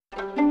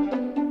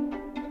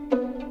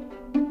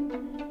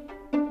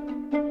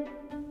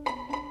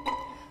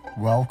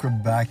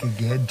Welcome back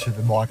again to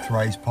the Mike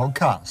Thrays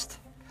podcast.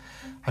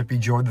 Hope you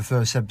enjoyed the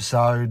first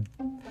episode.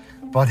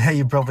 By now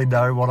you probably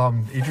know what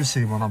I'm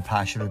interested in, what I'm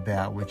passionate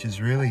about, which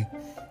is really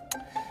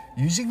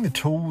using the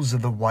tools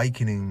of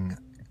awakening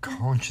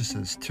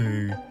consciousness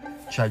to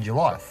change your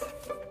life.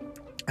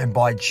 And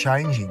by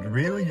changing,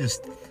 really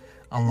just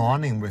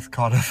aligning with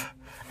kind of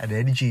an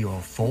energy or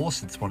force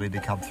that's wanting to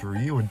come through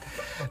you. And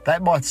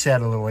that might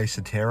sound a little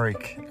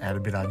esoteric and a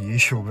bit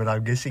unusual, but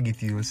I'm guessing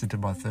if you listen to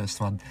my first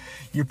one,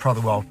 you're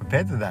probably well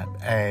prepared for that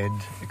and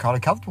kind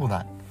of comfortable with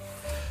that.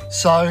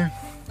 So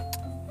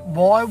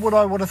why would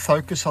I want to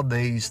focus on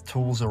these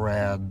tools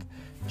around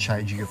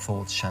changing your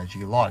thoughts,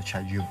 changing your life,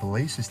 changing your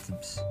belief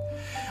systems?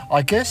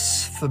 I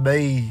guess for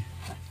me,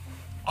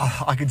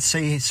 I can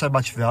see so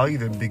much value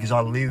in them because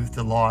I lived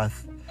a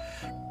life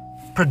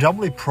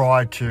predominantly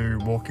prior to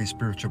walking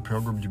spiritual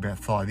pilgrimage about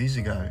 5 years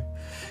ago,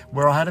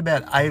 where I had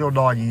about 8 or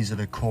 9 years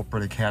in a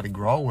corporate accounting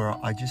role where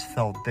I just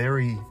felt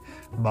very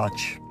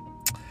much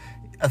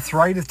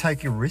afraid of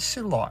taking risks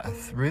in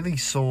life. Really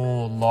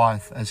saw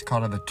life as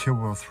kind of a 2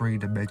 or 3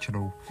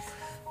 dimensional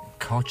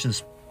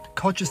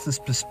consciousness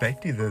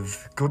perspective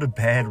of good and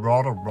bad,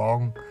 right or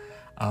wrong.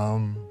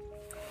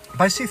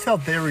 Basically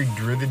felt very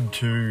driven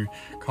to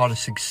kind of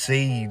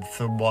succeed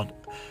from what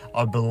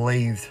I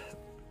believed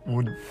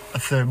would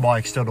affirm my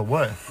external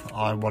worth.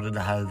 I wanted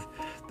to have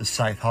the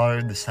safe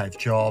home, the safe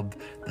job,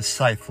 the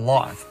safe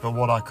life. But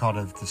what I kind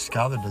of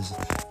discovered is,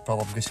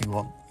 well, I'm guessing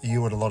what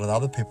you and a lot of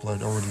other people are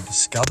already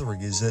discovering,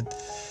 is that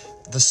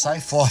the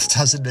safe life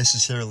doesn't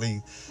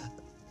necessarily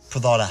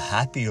provide a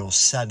happy or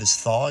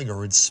satisfying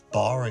or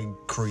inspiring,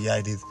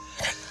 creative,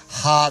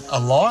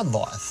 heart-aligned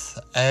life.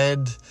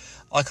 And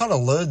I kind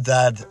of learned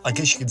that, I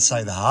guess you can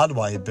say the hard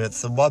way, but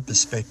from my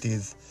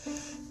perspective,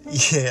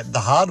 yeah,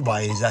 the hard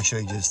way is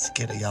actually just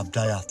getting up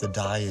day after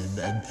day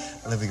and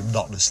living a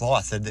monotonous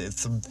life. And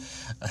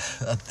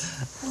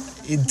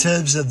in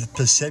terms of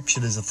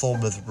perception as a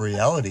form of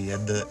reality,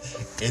 and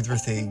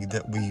everything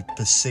that we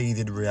perceive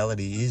in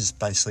reality is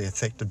basically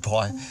affected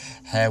by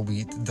how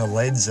the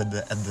lens and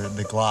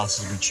the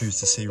glasses we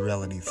choose to see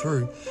reality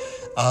through.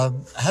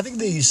 Having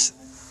this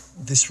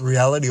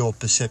reality or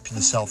perception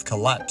of self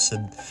collapse,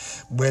 and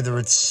whether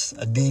it's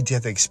a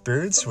near-death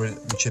experience,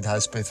 which it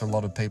has been for a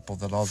lot of people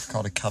that I've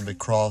kind of come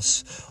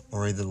across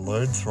or either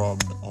learned from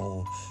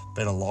or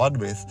been aligned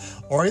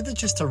with, or either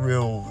just a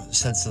real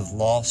sense of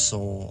loss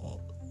or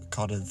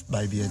kind of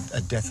maybe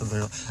a death of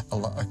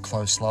a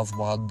close loved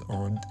one,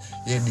 or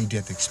a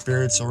near-death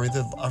experience, or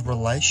either a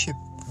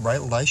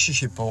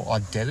relationship or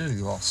identity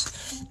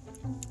loss.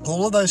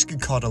 All of those can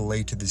kind of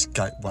lead to this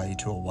gateway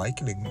to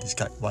awakening, this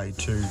gateway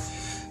to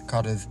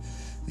kind of,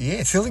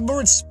 feeling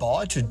more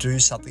inspired to do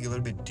something a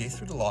little bit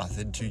different in life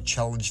and to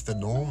challenge the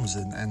norms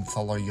and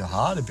follow your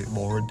heart a bit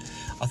more. And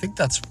I think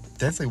that's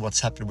definitely what's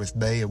happened with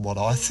me and what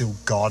I feel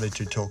guided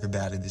to talk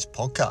about in this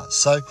podcast.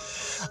 So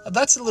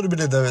that's a little bit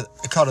of the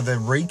kind of a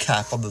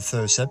recap on the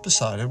first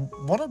episode, and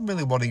what I'm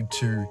really wanting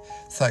to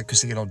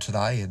focus in on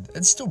today,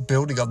 and still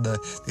building on the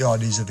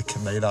ideas of the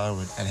Camino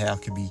and how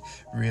it can be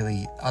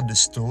really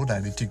understood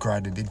and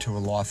integrated into a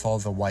life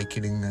of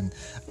awakening and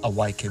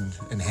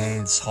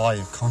enhance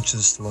higher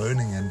conscious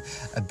learning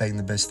and being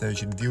the best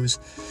version of you. Is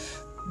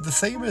the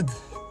theme of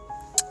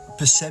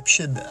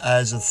perception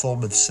as a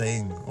form of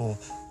seeing, or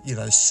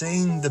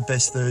seeing the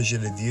best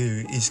version of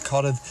you is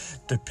kind of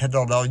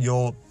dependent on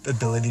your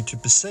ability to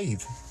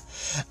perceive.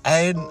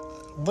 And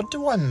what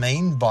do I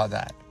mean by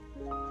that?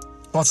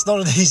 Well, it's not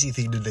an easy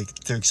thing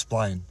to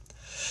explain.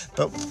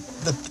 But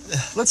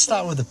let's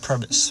start with the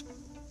premise.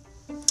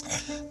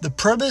 The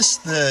premise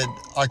that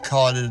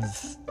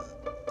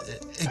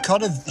it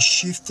kind of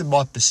shifted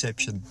my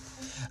perception.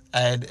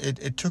 And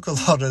it took a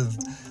lot of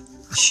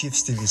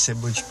shifts to the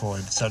assemblage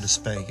point, so to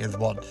speak, and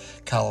what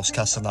Carlos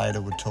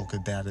Castaneda would talk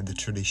about in the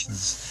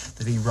traditions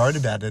that he wrote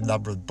about in a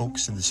number of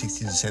books in the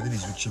 60s and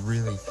 70s, which are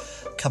really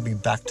coming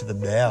back to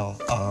them now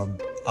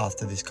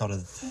after this kind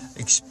of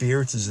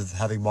experiences of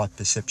having my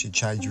perception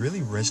change.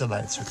 Really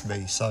resonates with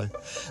me. So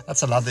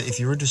that's another, if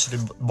you're interested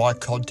in my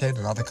content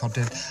and other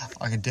content,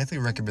 I can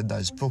definitely recommend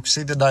those books.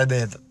 Even though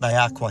they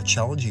are quite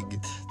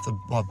challenging from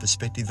my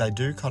perspective, they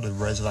do kind of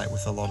resonate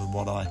with a lot of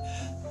what I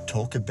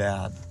talk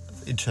about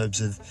in terms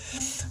of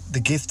the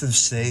gift of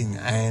seeing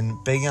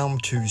and being able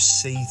to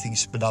see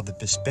things from another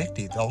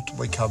perspective.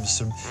 Ultimately comes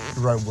from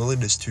your own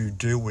willingness to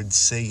do and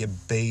see and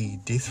be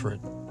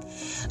different.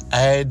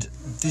 And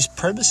this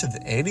premise of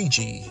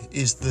energy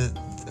is the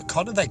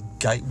kind of that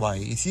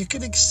gateway. If you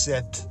can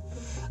accept,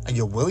 and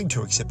you're willing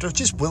to accept, or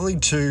just willing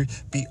to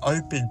be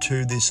open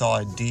to this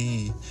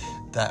idea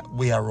that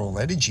we are all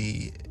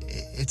energy,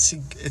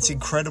 it's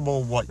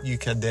incredible what you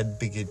can then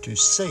begin to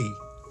see.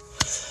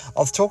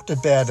 I've talked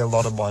about a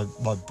lot of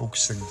my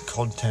books and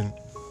content,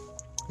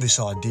 this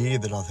idea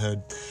that I've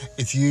heard,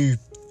 if you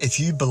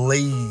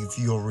believe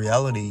your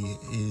reality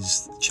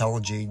is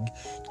challenging,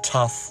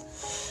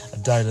 tough, a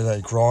day-to-day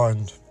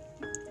grind,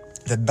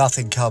 then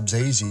nothing comes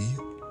easy,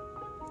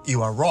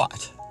 you are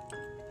right.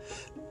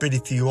 But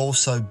if you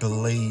also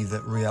believe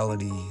that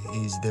reality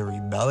is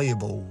very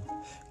malleable,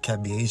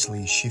 can be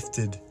easily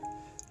shifted.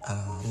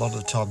 A lot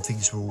of the time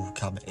things will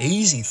come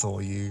easy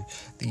for you,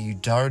 that you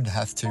don't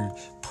have to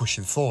push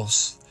and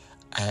force,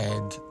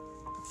 and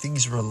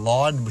things are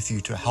aligned with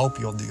you to help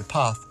you on your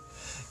path.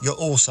 You're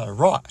also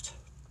right.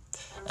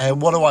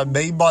 And what do I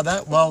mean by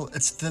that? Well,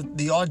 it's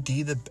the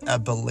idea that our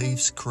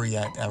beliefs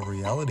create our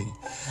reality.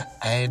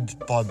 And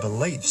by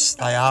beliefs,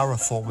 they are a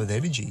form of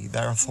energy.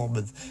 They're a form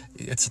of,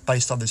 it's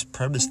based on this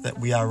premise that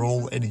we are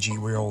all energy,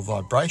 we're all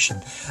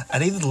vibration.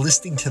 And even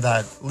listening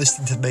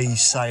to me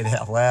say it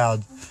out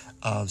loud,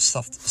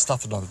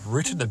 stuff that I've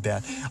written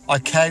about, I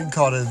can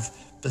kind of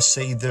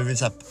perceive there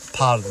is a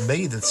part of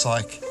me that's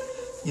like,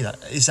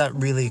 is that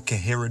really a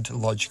coherent,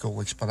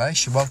 logical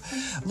explanation? Well,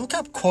 look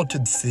up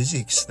quantum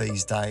physics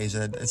these days,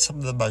 and some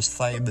of the most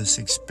famous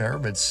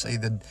experiments,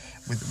 even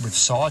with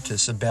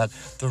scientists, about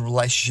the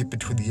relationship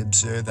between the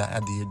observer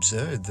and the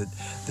observed. That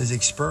there's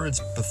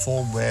experiments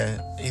performed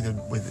where, even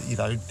with,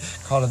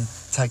 kind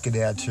of taken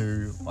out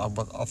to,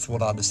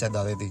 what I understand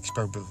now, the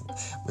experiment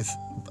with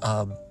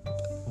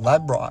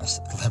lab mice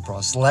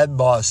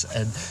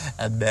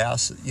and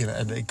mouse,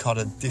 and kind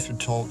of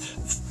different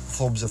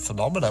forms of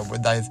phenomena,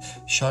 when they've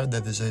shown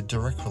that there's a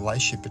direct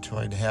relationship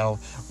between how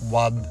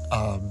one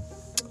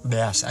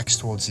mouse acts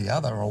towards the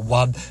other, or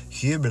one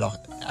human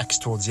acts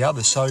towards the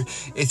other. So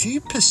if you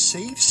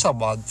perceive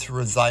someone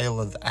through a veil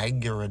of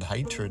anger and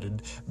hatred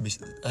and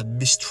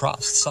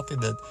mistrust, something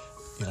that,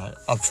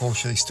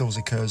 unfortunately still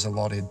occurs a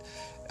lot in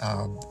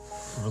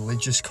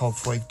religious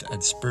conflict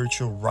and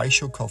spiritual,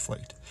 racial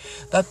conflict,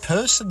 that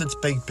person that's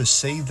being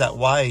perceived that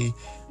way,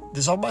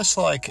 there's almost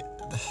like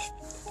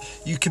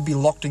you could be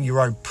locked in your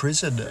own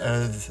prison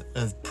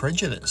of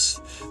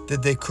prejudice.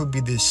 That there could be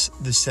this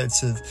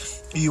sense of,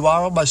 you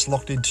are almost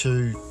locked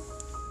into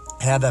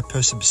how that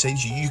person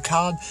perceives you. You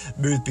can't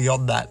move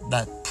beyond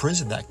that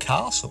prison, that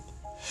castle.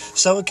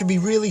 So it can be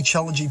really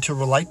challenging to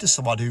relate to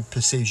someone who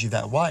perceives you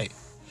that way.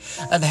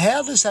 And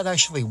how does that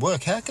actually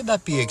work? How can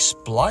that be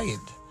explained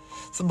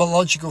from a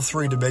logical,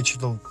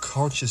 three-dimensional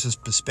consciousness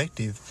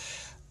perspective?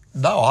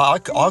 No, I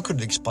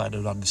couldn't explain it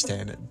and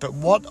understand it. But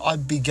what I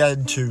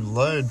began to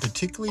learn,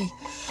 particularly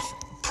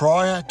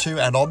prior to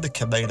and on the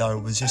Camino,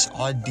 was this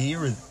idea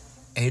of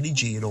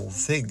energy in all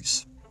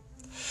things.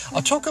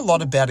 I talk a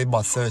lot about in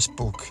my first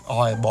book,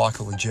 I Am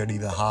Michael, A Journey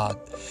to the Heart,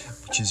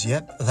 which is,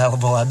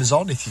 available on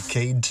Amazon if you're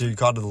keen to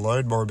kind of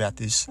learn more about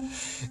this.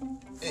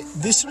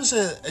 This was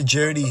a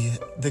journey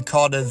that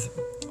kind of,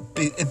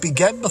 it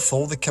began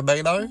before the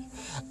Camino,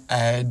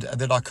 and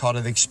then I kind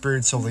of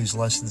experienced all these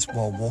lessons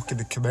while walking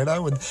the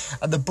Camino, and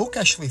the book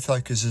actually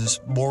focuses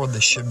more on the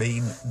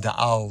chemin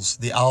d'Arles,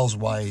 the Arles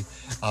Way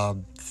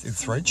in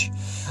French.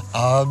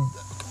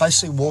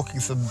 Basically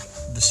walking from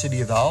the city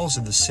of Arles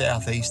in the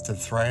southeast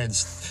of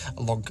France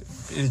along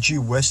in a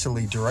due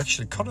westerly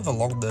direction, kind of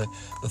along the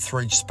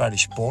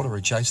French-Spanish border,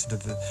 adjacent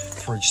to the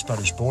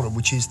French-Spanish border,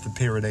 which is the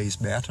Pyrenees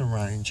mountain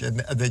range,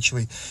 and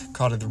eventually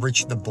kind of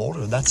reaching the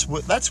border. And that's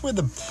where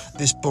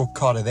this book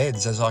kind of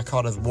ends, as I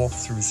kind of walk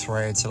through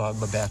France and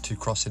I'm about to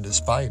cross into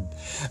Spain,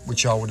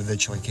 which I would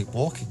eventually keep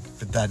walking.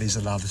 But that's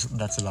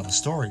another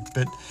story.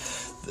 But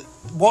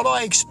what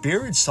I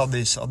experienced on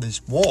this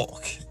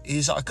walk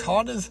is I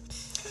kind of,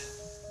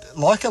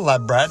 like a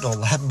lab rat or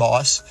lab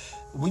mice,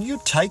 when you're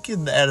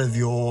taken out of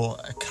your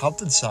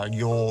comfort zone,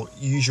 your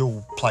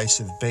usual place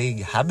of being,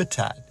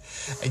 habitat,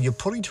 and you're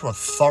put into a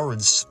foreign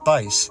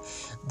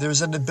space,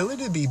 there's an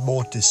ability to be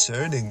more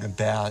discerning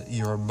about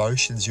your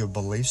emotions, your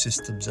belief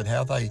systems, and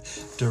how they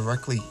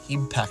directly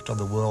impact on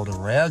the world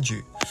around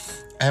you.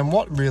 And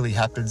what really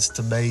happens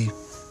to me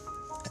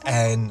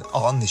and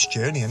on this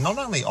journey, and not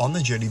only on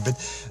the journey, but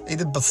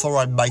even before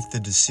I make the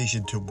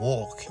decision to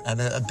walk, and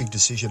a big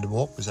decision to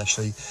walk was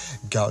actually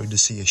going to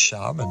see a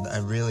shaman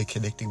and really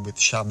connecting with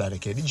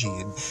shamanic energy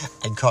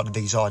and kind of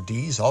these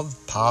ideas of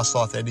past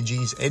life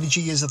energies,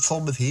 energy as a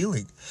form of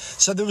healing.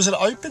 So there was an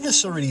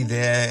openness already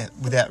there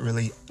without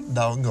really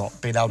knowing or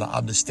being able to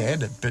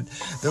understand it, but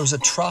there was a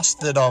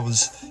trust that I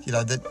was,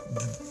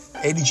 that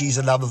energy is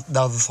another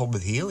form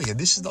of healing, and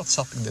this is not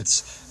something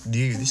that's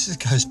new. This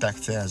goes back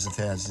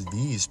thousands of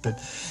years, but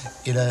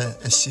in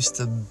a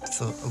system,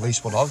 for at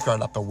least what I've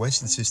grown up, a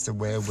Western system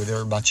where we're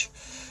very much,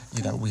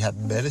 we have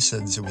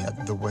medicines and we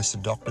have the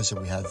Western doctors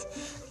and we have,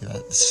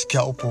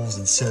 scalpels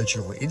and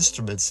surgical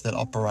instruments that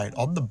operate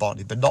on the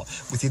body, but not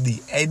within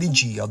the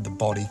energy of the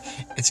body.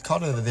 It's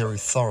kind of a very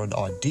foreign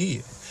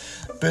idea.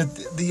 But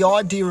the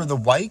idea of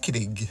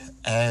awakening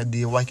and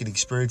the awakening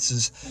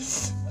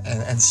experiences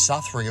and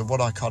suffering, and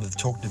what I kind of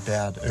talked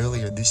about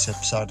earlier in this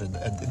episode and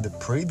in the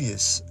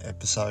previous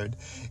episode,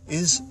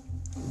 is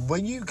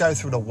when you go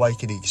through an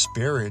awakening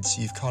experience,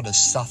 you've kind of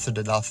suffered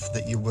enough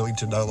that you're willing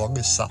to no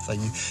longer suffer.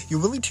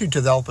 You're willing to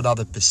develop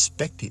another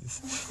perspective.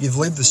 You've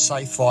lived a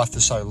safe life for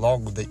so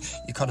long that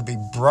you've kind of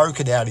been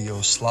broken out of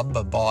your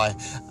slumber by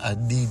a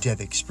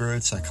near-death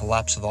experience, a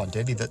collapse of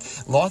identity,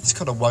 that life's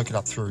kind of woken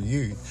up through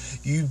you.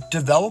 You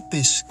develop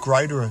this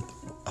greater,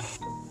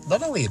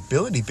 not only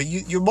ability, but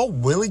you're more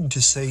willing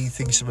to see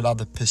things from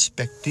another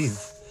perspective.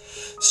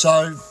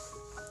 So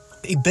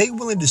in being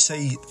willing to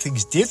see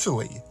things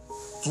differently,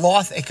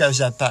 life echoes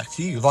that back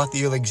to you. Like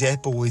the early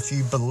example, if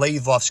you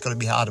believe life's going to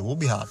be hard, it will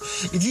be hard.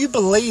 If you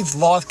believe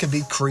life can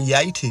be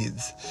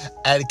creative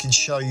and it can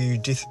show you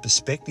different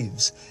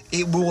perspectives,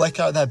 it will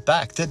echo that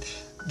back. That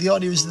the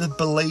idea is that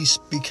beliefs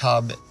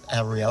become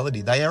our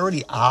reality. They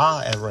already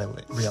are our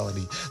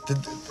reality.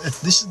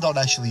 This is not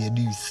actually a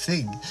new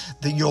thing.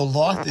 That your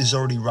life is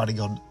already running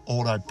on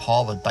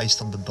autopilot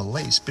based on the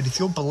beliefs. But if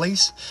your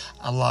beliefs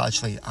are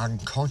largely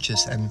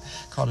unconscious and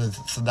kind of,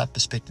 from that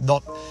perspective,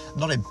 not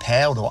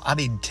empowered or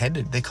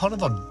unintended, they're kind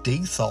of on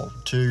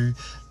default to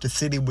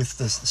fit in with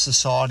the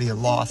society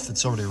and life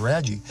that's already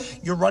around you.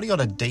 You're running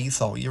on a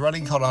default. You're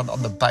running kind of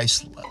on the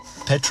base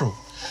petrol.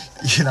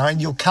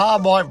 And your car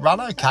might run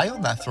okay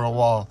on that for a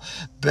while.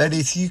 But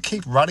if you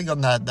keep running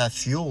on that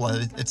fuel,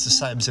 it's the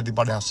same as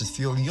everybody else's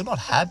fuel, you're not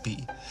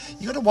happy.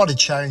 You're going to want to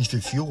change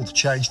the fuel,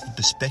 change the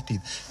perspective,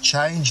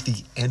 change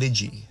the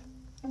energy.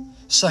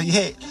 So,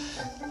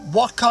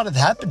 what kind of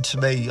happened to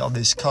me on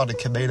this kind of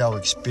Camino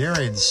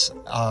experience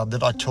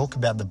that I talk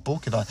about in the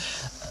book, and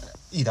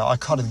I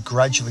kind of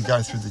gradually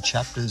go through the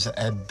chapters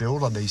and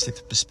build on these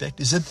different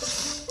perspectives. And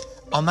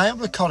I'm able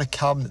to kind of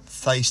come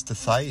face to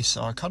face.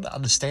 So I kind of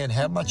understand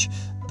how much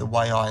the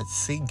way I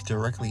think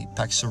directly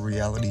impacts the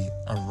reality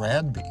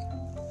around me.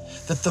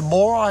 That the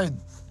more I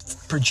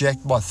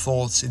project my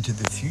thoughts into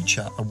the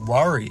future and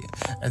worry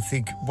and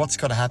think, what's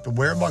going to happen?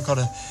 Where am I going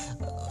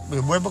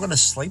to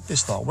sleep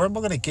this night? Where am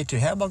I going to get to?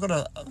 How am I going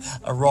to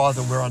arrive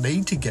at where I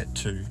need to get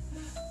to?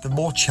 The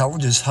more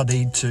challenges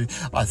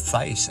I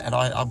face, and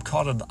I'm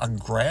kind of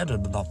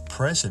ungrounded and not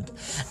present.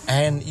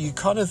 And you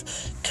kind of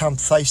come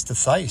face to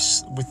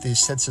face with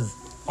this sense of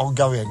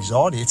ongoing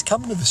anxiety. It's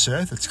coming to the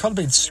surface. It's kind of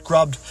been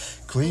scrubbed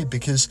clear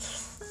because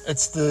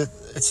it's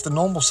the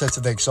normal sense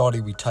of anxiety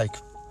we carry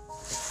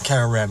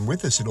around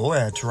with us in all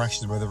our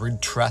interactions, whether we're in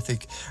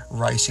traffic,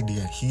 racing to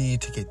get here,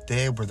 to get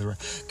there, whether we're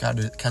going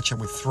to catch up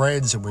with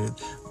friends and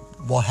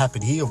what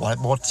happened here,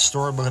 what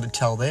story am I going to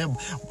tell them,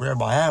 where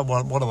am I at,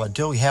 what am I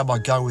doing, how am I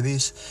going with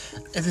this,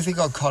 everything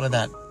on kind of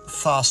that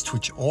fast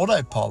twitch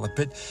autopilot.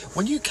 But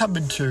when you come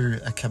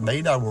into a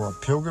Camino or a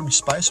pilgrimage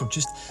space, or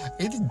just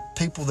even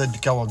people that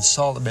go on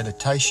silent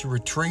meditation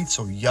retreats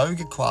or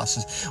yoga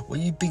classes, where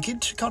you begin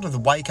to kind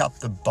of wake up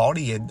the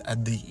body and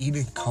the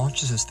inner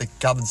consciousness that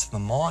governs the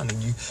mind,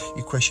 and you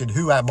question,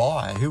 who am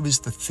I? Who is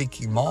the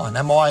thinking mind?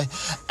 Am I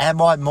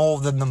more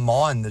than the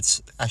mind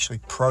that's actually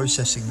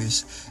processing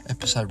this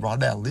episode right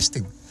now,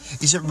 listening?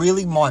 Is it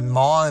really my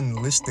mind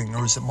listening,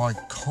 or is it my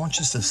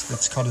consciousness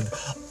that's kind of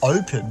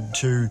open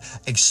to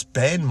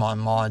expand my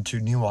mind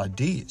to new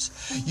ideas?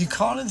 You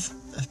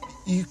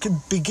can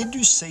begin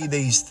to see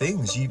these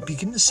things. You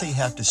begin to see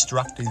how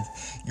destructive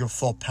your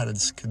thought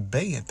patterns can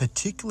be, and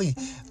particularly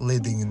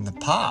living in the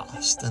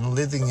past and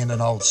living in an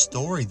old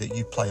story that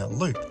you play a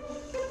loop.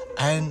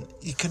 And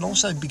you can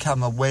also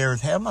become aware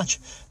of how much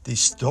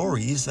this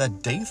story is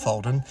that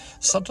default. And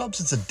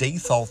sometimes it's a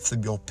default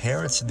from your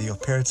parents and your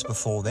parents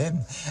before them.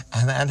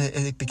 And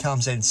it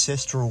becomes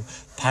ancestral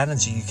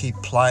patterns that you keep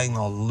playing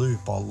on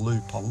loop.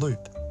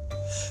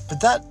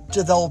 But that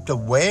developed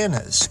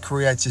awareness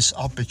creates this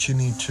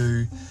opportunity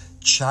to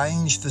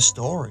change the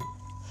story.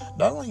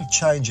 Not only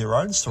change your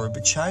own story,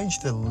 but change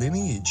the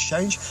lineage,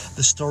 change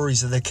the stories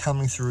that are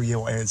coming through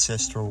your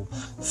ancestral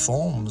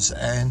forms,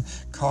 and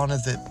kind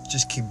of that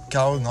just keep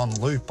going on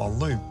loop.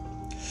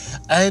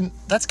 And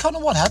that's kind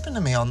of what happened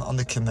to me on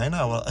the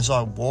Camino. As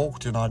I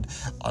walked and I'd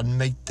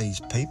meet these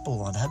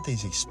people, I'd have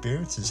these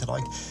experiences, and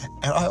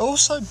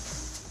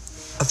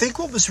I think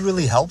what was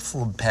really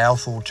helpful and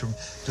powerful to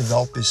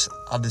develop this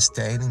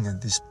understanding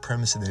of this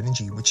premise of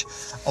energy, which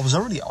I was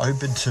already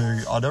open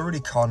to. I'd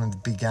already kind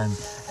of began,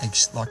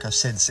 like I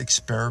said,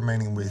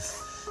 experimenting with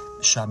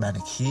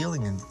shamanic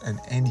healing and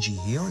energy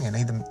healing, and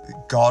even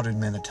guided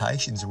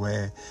meditations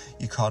where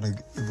you kind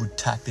of would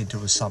tap into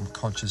a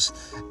subconscious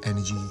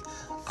energy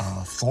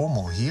form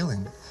or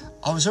healing.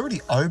 I was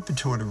already open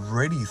to it and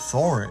ready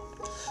for it,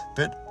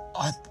 but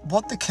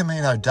what the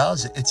Camino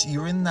does,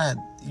 you're in that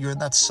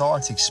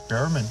science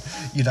experiment,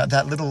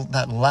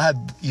 that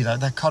lab,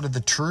 that kind of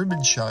the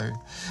Truman Show,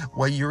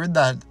 where you're in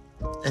that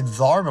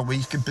environment where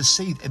you can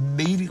perceive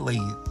immediately,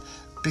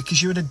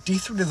 because you're in a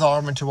different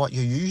environment to what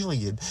you're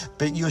usually in,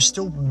 but you're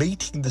still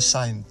meeting the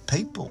same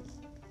people.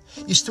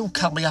 You're still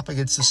coming up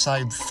against the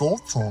same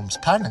thought forms,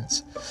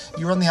 patterns.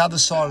 You're on the other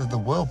side of the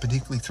world,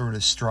 particularly through an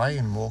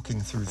Australian walking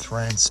through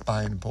France,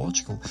 Spain, and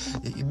Portugal.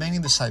 You're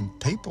meeting the same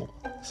people.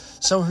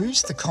 So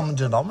who's the common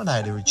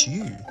denominator? It's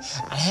you.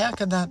 And how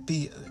can that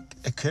be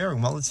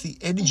occurring? Well, it's the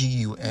energy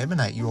you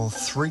emanate, your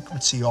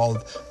frequency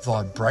of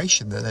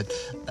vibration, that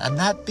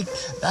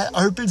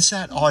opens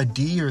that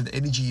idea of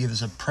energy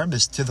as a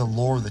premise to the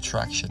law of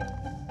attraction.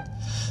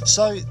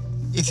 So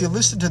if you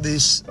listen to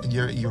this and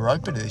you're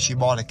open to this, you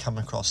might have come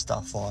across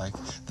stuff like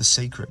The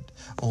Secret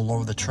or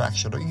Law of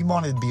Attraction, or you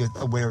might even be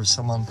aware of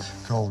someone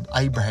called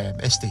Abraham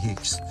Esther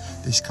Hicks.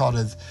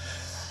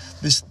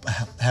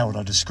 How would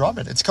I describe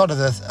it? It's kind of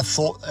a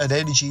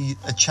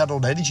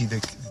channeled energy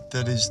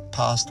that is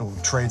passed or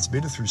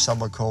transmitted through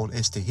someone called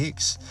Esther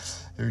Hicks.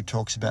 who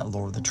talks about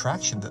law of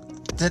attraction,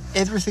 that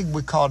everything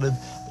we kind of,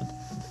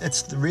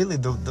 it's really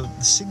the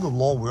single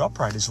law we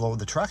operate is law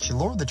of attraction.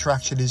 Law of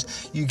attraction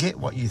is you get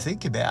what you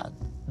think about,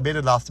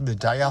 minute after minute,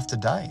 day after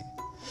day.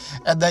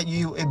 And that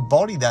you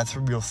embody that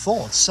through your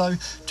thoughts. So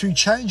to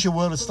change your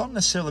world, it's not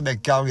necessarily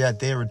about going out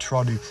there and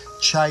trying to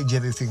change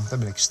everything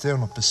from an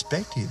external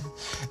perspective.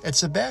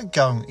 It's about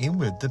going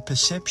inward. The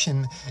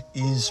perception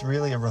is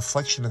really a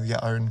reflection of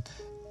your own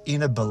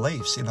inner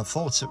beliefs, inner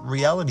thoughts.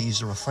 Reality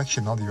is a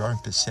reflection of your own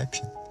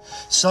perception.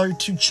 So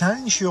to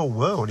change your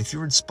world, if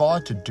you're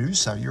inspired to do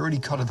so, you already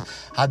kind of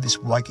had this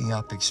waking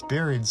up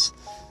experience.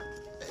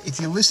 If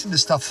you listen to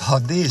stuff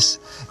like this,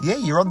 yeah,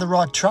 you're on the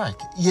right track.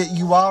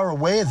 You are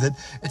aware that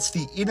it's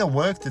the inner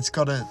work that's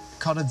got to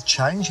kind of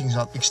change things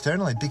up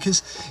externally,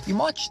 because you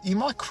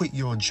might quit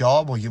your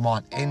job or you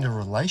might end a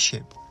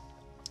relationship.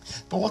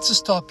 But what's to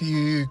stop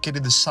you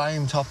getting the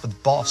same type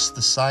of boss,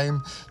 the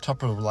same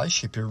type of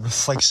relationship? It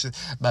reflects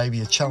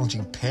maybe a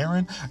challenging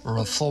parent or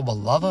a former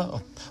lover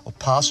or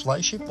past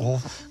relationship, or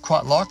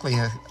quite likely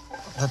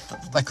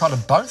they kind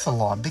of both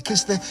align,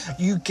 because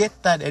you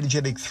get that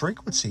energetic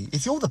frequency.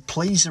 If you're the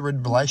pleaser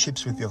in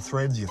relationships with your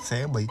friends, your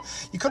family,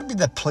 you've got to be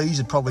the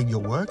pleaser probably in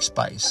your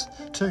workspace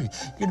too.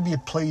 You're going to be a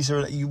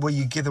pleaser where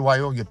you give away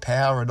all your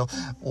power and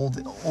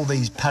all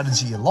these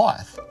patterns of your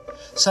life.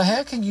 So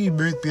how can you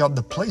move beyond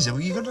the pleaser?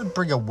 Well, you've got to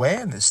bring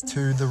awareness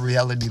to the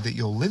reality that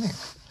you're living.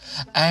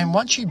 And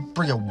once you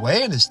bring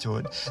awareness to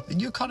it,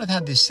 then you kind of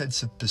have this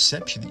sense of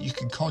perception that you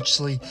can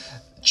consciously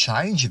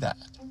change that.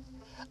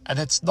 And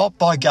it's not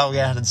by going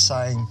out and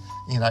saying,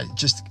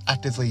 just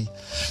actively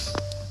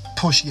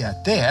pushing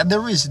out there. And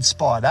there is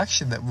inspired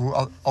action that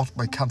will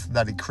ultimately come from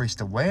that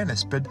increased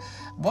awareness. But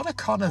what a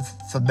kind of,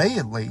 for me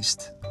at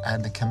least,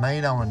 and the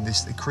Camino and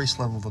this increased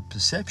level of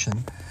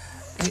perception,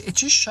 it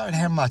just showed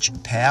how much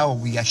power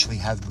we actually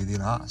have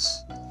within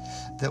us.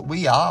 That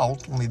we are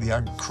ultimately the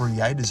own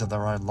creators of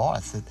our own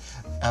life. That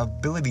our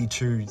ability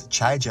to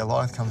change our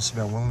life comes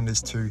from our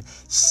willingness to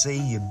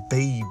see and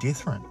be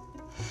different.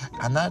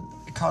 And that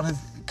kind of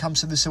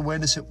comes to this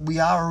awareness that we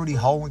are already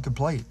whole and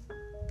complete.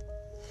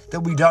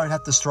 That we don't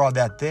have to strive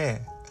out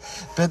there.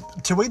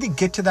 But to either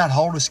get to that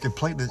wholeness and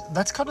completeness,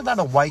 that's kind of that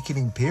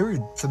awakening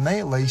period, for me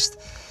at least.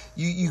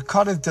 You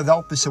kind of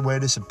develop this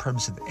awareness and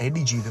premise of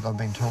energy that I've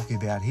been talking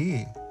about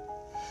here.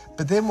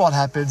 But then what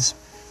happens,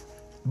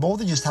 more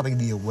than just having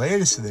the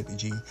awareness of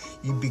energy,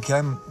 you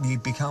become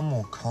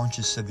more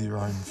conscious of your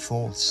own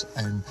thoughts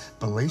and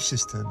belief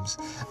systems,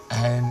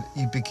 and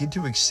you begin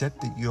to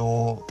accept that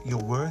your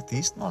worth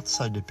is not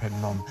so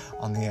dependent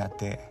on the out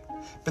there.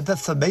 But that,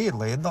 for me at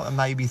least, not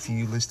maybe for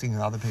you listening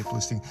and other people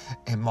listening,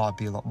 it might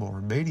be a lot more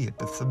immediate.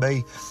 But for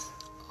me,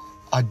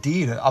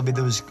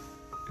 there was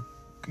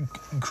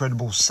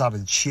incredible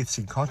sudden shifts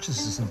in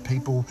consciousness, and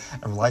people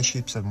and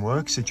relationships and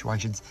work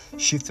situations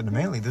shifted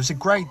immediately. There was a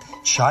great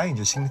change,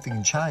 a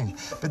significant change,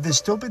 but there's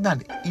still been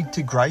that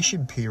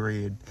integration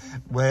period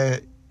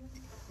where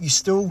you're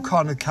still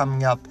kind of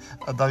coming up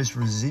those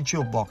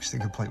residual blocks to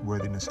complete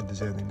worthiness and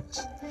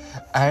deservingness.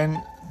 And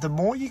the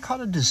more you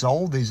kind of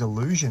dissolve these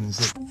illusions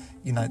that,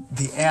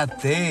 the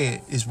out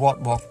there is what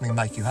will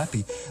make you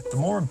happy, the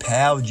more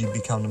empowered you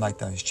become to make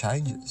those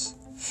changes.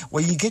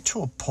 Where you get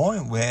to a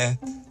point where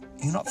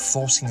you're not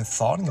forcing and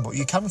fighting about it.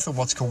 You're coming through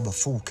what's called the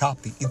full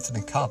cup, the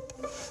infinite cup,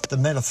 the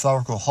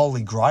metaphorical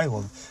holy grail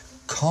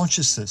of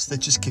consciousness that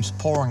just keeps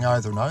pouring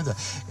over and over.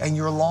 And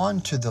you're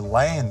aligned to the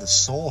land, the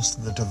source,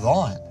 the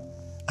divine.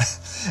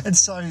 And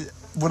so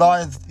would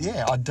I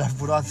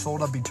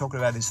thought I'd be talking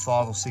about this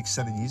 5 or 6,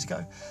 7 years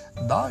ago?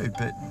 No,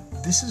 but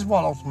this is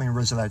what ultimately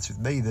resonates with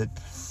me, that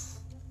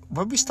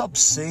when we stop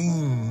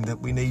seeing that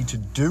we need to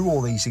do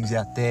all these things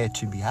out there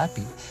to be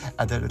happy,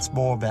 and that it's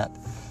more about,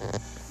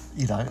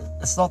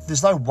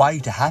 there's no way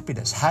to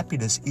happiness.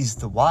 Happiness is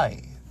the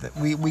way. That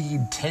we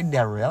intend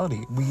our reality.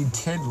 We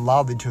intend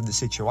love into the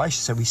situation,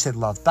 so we send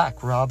love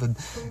back rather than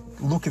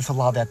looking for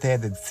love out there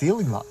than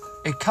feeling love.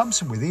 It comes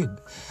from within.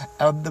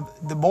 And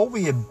the more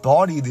we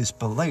embody this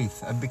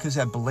belief, and because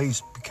our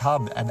beliefs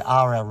become and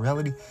are our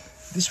reality,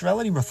 this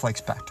reality reflects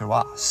back to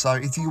us. So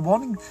if you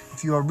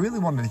are really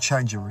wanting to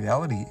change your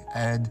reality,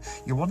 and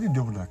you're wanting to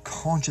do it in a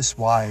conscious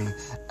way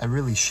and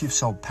really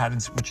shift old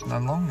patterns which no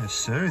longer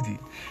serve you,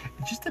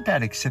 it's just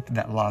about accepting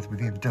that love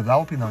within,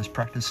 developing those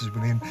practices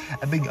within,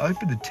 and being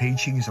open to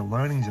teachings and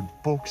learnings and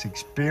books,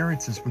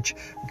 experiences which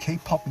will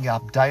keep popping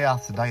up day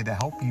after day to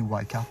help you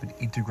wake up and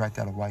integrate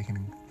that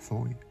awakening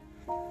for you.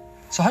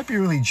 So I hope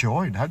you really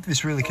enjoyed. I hope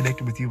this really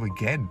connected with you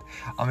again.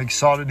 I'm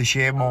excited to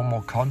share more and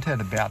more content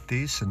about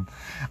this, and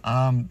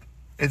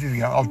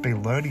everything I've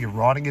been learning and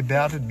writing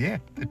about it. Yeah,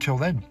 until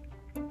then,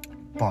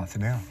 bye for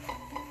now.